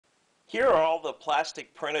Here are all the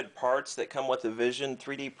plastic printed parts that come with the Vision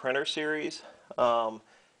 3D printer series.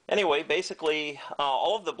 Anyway, basically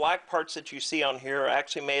all of the black parts that you see on here are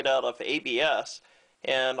actually made out of ABS,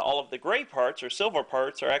 and all of the gray parts or silver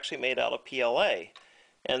parts are actually made out of PLA.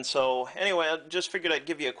 And so anyway, I just figured I'd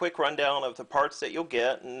give you a quick rundown of the parts that you'll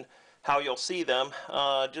get and how you'll see them,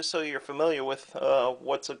 just so you're familiar with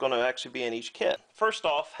what's going to actually be in each kit. First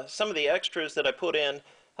off, some of the extras that I put in,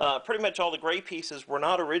 pretty much all the gray pieces were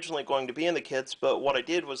not originally going to be in the kits, but what I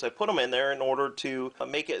did was I put them in there in order to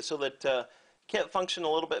make it so that kit function a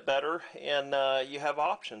little bit better, and you have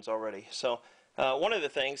options already. So one of the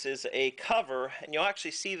things is a cover, and you'll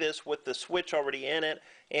actually see this with the switch already in it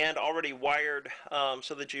and already wired,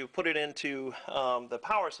 so that you put it into the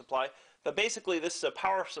power supply. But basically this is a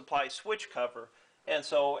power supply switch cover, and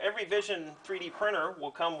so every Vision 3D printer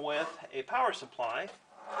will come with a power supply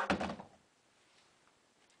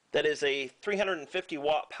that is a 350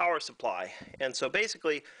 watt power supply. And so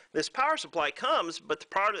basically this power supply comes, but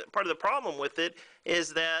part of the problem with it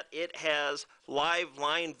is that it has live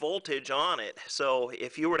line voltage on it. So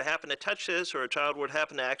if you were to happen to touch this, or a child would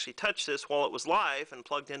happen to actually touch this while it was live and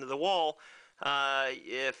plugged into the wall,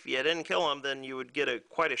 if you didn't kill them, then you would get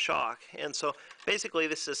quite a shock. And so basically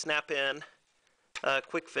this is a snap-in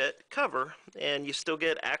quick fit cover, and you still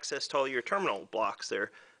get access to all your terminal blocks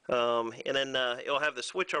there. And then it'll have the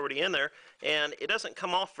switch already in there, and it doesn't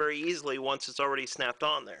come off very easily once it's already snapped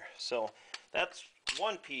on there. So that's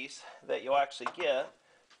one piece that you'll actually get.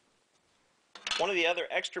 One of the other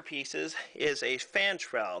extra pieces is a fan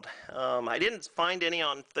shroud. I didn't find any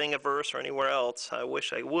on Thingiverse or anywhere else. I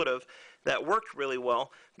wish I would have. That worked really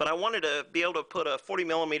well, but I wanted to be able to put a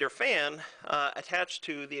 40mm fan attached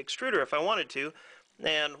to the extruder if I wanted to.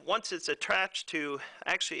 And once it's attached to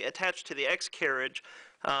the X carriage,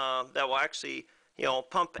 that will actually,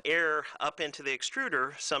 pump air up into the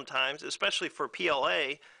extruder sometimes, especially for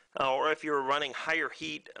PLA, or if you're running higher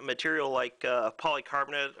heat material like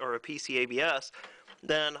polycarbonate or a PCABS,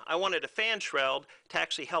 then I wanted a fan shroud to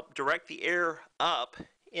actually help direct the air up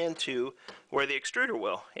into where the extruder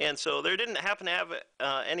will. And so there didn't happen to have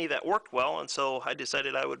any that worked well, and so I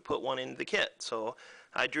decided I would put one in the kit. So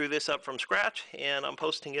I drew this up from scratch, and I'm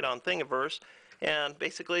posting it on Thingiverse, and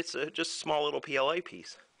basically it's just a small little PLA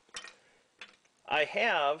piece. I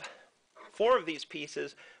have 4 of these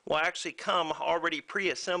pieces will actually come already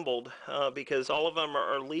pre-assembled, because all of them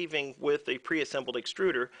are leaving with a pre-assembled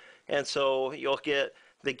extruder. And so you'll get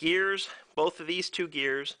the gears, both of these 2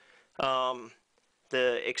 gears, the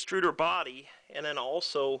extruder body, and then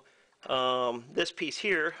also this piece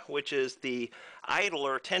here, which is the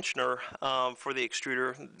idler tensioner for the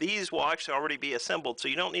extruder. These will actually already be assembled, so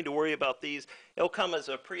you don't need to worry about these. It'll come as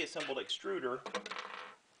a pre-assembled extruder.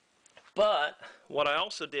 But what I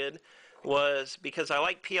also did was, because I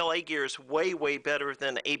like PLA gears way better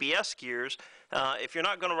than ABS gears, if you're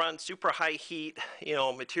not going to run super high heat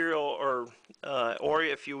material, or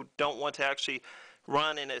if you don't want to actually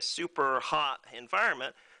run in a super hot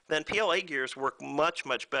environment, then PLA gears work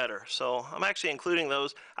much better. So I'm actually including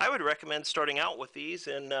those. I would recommend starting out with these,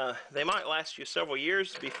 and they might last you several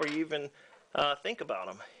years before you even think about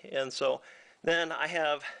them. And so then I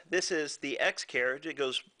have, this is the X carriage. It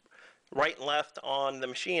goes right and left on the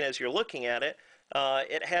machine as you're looking at it.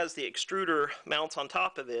 It has the extruder mounts on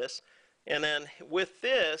top of this, and then with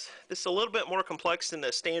this is a little bit more complex than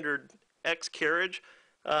the standard X carriage.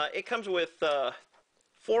 It comes with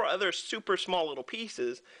 4 other super small little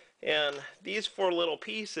pieces, and these 4 little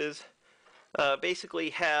pieces basically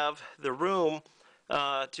have the room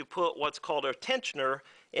to put what's called a tensioner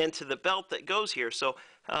into the belt that goes here. So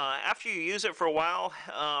after you use it for a while,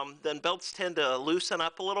 then belts tend to loosen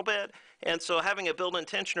up a little bit, and so having a built-in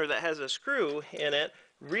tensioner that has a screw in it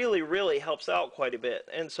really helps out quite a bit.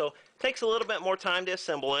 And so it takes a little bit more time to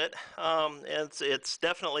assemble it. It's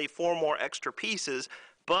definitely 4 more extra pieces,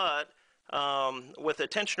 but with a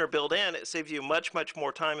tensioner built in, it saves you much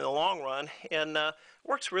more time in the long run, and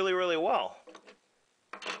works really well.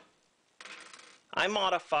 I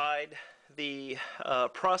modified the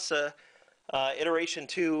Prusa Iteration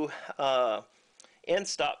 2 end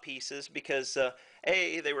stop pieces because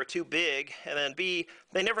A, they were too big, and then B,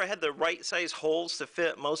 they never had the right size holes to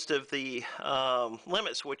fit most of the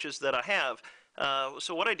limit switches that I have.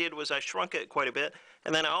 So what I did was I shrunk it quite a bit,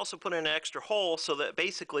 and then I also put in an extra hole so that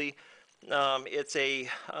basically it's a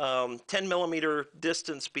 10mm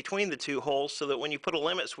distance between the 2 holes, so that when you put a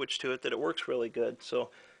limit switch to it, that it works really good. So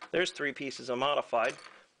there's 3 pieces I modified.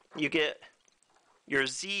 You get your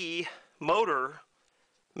Z motor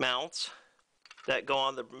mounts that go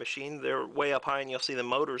on the machine. They're way up high and you'll see the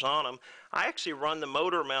motors on them. I actually run the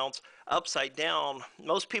motor mounts upside down.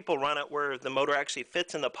 Most people run it where the motor actually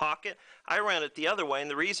fits in the pocket. I ran it the other way, and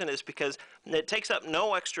the reason is because it takes up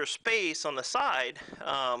no extra space on the side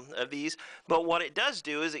of these, but what it does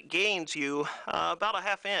do is it gains you about a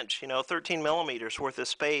 ½ inch, 13 millimeters worth of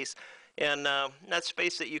space, and that's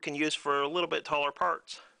space that you can use for a little bit taller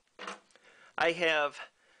parts. I have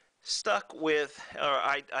stuck with, or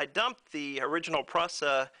I dumped the original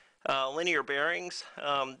Prusa linear bearings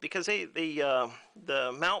because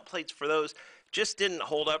the mount plates for those just didn't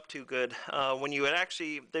hold up too good. When you had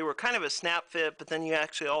actually, they were kind of a snap fit, but then you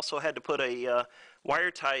actually also had to put a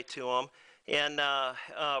wire tie to them. And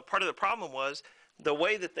part of the problem was the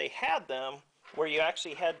way that they had them, where you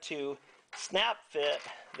actually had to snap fit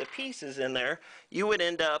the pieces in there, you would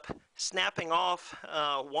end up snapping off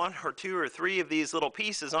 1 or 2 or 3 of these little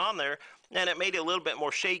pieces on there, and it made it a little bit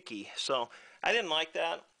more shaky. So I didn't like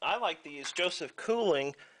that. I like these Joseph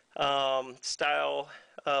Cooling style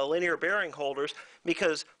linear bearing holders,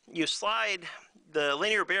 because you slide the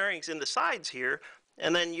linear bearings in the sides here,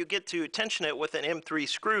 and then you get to tension it with an M3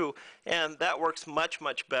 screw, and that works much,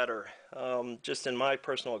 much better, just in my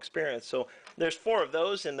personal experience. So there's 4 of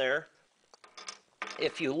those in there.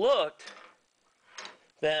 If you looked,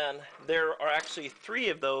 then there are actually 3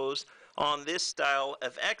 of those on this style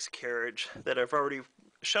of X carriage that I've already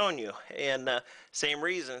shown you, and same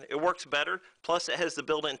reason, it works better, plus it has the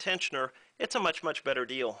built-in tensioner. It's a much, much better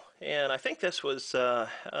deal. And I think this was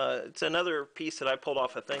it's another piece that I pulled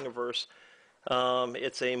off of Thingiverse.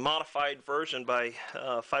 It's a modified version by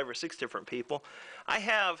 5 or 6 different people. I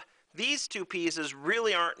have these 2 pieces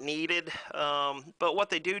really aren't needed, but what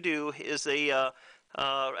they do is they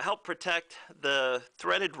help protect the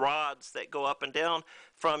threaded rods that go up and down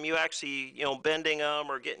from you actually, bending them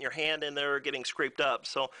or getting your hand in there or getting scraped up.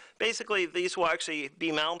 So basically, these will actually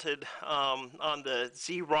be mounted on the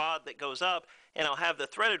Z rod that goes up, and I'll have the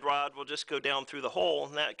threaded rod will just go down through the hole,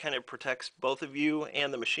 and that kind of protects both of you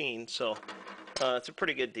and the machine. So it's a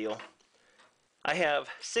pretty good deal. I have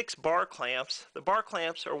 6 bar clamps. The bar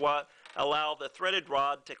clamps are what allow the threaded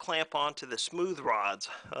rod to clamp onto the smooth rods,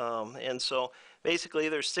 and so basically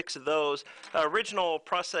there's 6 of those. Original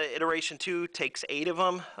Prusa Iteration 2 takes 8 of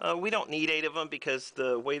them. We don't need 8 of them because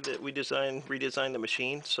the way that we redesigned the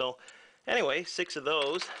machine. So anyway, 6 of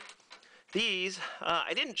those. These,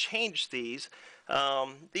 I didn't change these.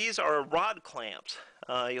 These are rod clamps.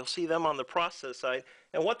 You'll see them on the Prusa side,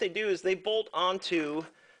 and what they do is they bolt onto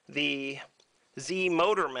the Z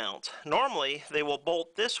motor mount. Normally they will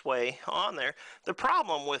bolt this way on there. The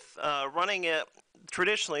problem with running it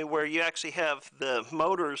traditionally, where you actually have the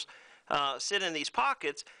motors sit in these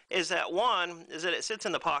pockets, is that one is that it sits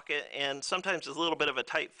in the pocket and sometimes it's a little bit of a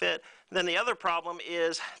tight fit. Then the other problem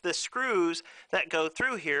is the screws that go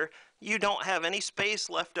through here, you don't have any space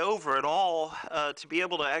left over at all to be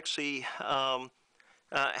able to actually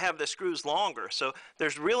have the screws longer. So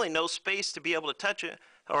there's really no space to be able to touch it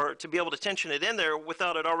or to be able to tension it in there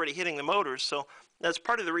without it already hitting the motors. So that's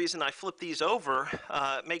part of the reason I flip these over.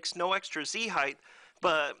 It makes no extra Z height,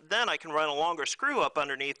 but then I can run a longer screw up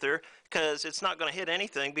underneath there because it's not going to hit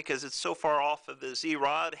anything because it's so far off of the Z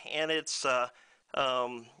rod, and it's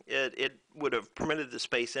it would have permitted the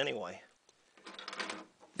space anyway.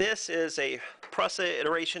 This is a Prusa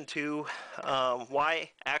Iteration 2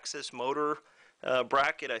 Y-axis motor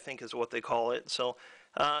bracket, I think is what they call it. So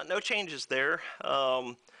no changes there.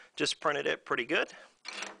 Just printed it pretty good.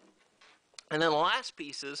 And then the last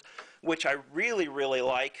pieces, which I really, really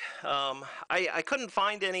like, I couldn't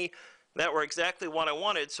find any that were exactly what I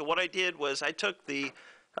wanted. So what I did was I took the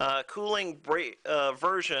cooling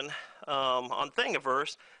version on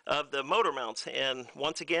Thingiverse of the motor mounts, and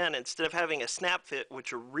once again, instead of having a snap fit,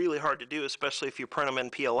 which are really hard to do, especially if you print them in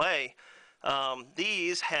PLA,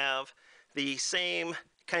 these have the same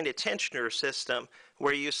kind of tensioner system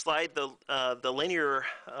where you slide the linear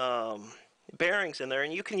bearings in there,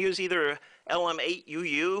 and you can use either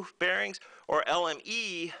LM8UU bearings or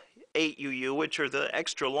LME8UU, which are the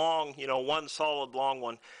extra long, one solid long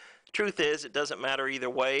one. Truth is, it doesn't matter either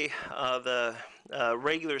way. The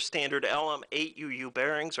regular standard LM8UU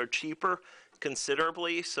bearings are cheaper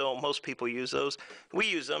considerably, so most people use those. We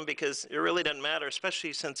use them because it really doesn't matter,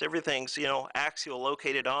 especially since everything's axial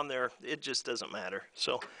located on there. It just doesn't matter.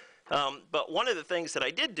 So, but one of the things that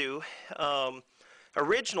I did do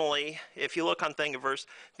originally, if you look on Thingiverse,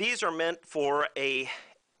 these are meant for a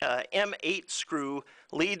M8 screw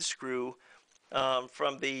lead screw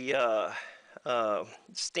from the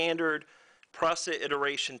standard Prusa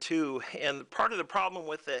Iteration 2, and part of the problem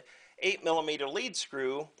with the 8mm lead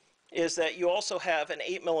screw is that you also have an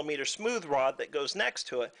 8mm smooth rod that goes next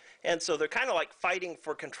to it. And so they're kind of like fighting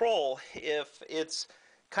for control. If it's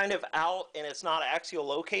kind of out and it's not axial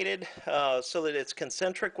located so that it's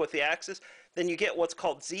concentric with the axis, then you get what's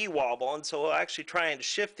called Z-wobble. And so we'll actually try and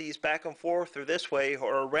shift these back and forth or this way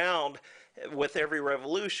or around with every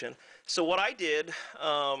revolution. So what I did,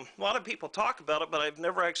 a lot of people talk about it, but I've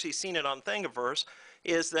never actually seen it on Thingiverse,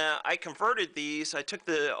 is that I converted these. I took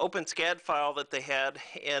the OpenSCAD file that they had,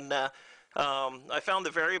 and I found the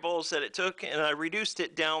variables that it took, and I reduced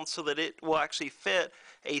it down so that it will actually fit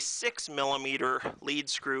a 6mm lead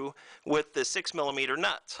screw with the 6mm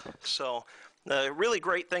nuts. So the really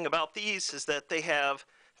great thing about these is that they have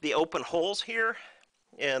the open holes here,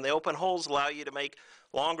 and the open holes allow you to make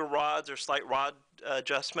longer rods or slight rod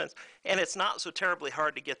adjustments, and it's not so terribly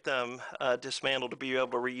hard to get them dismantled to be able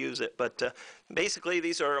to reuse it. But basically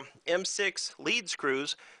these are M6 lead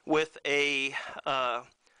screws with a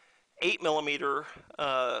 8mm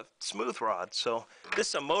smooth rod. So this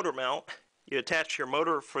is a motor mount. You attach your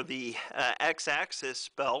motor for the X-axis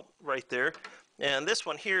belt right there, and this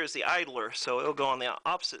one here is the idler, so it'll go on the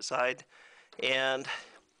opposite side, and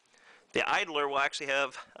the idler will actually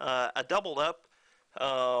have a doubled up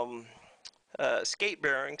skate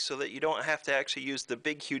bearing so that you don't have to actually use the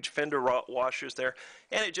big huge fender washers there,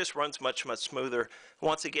 and it just runs much smoother.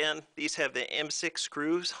 Once again, these have the M6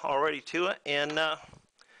 screws already to it, and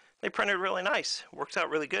they printed really nice. Works out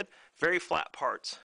really good. Very flat parts.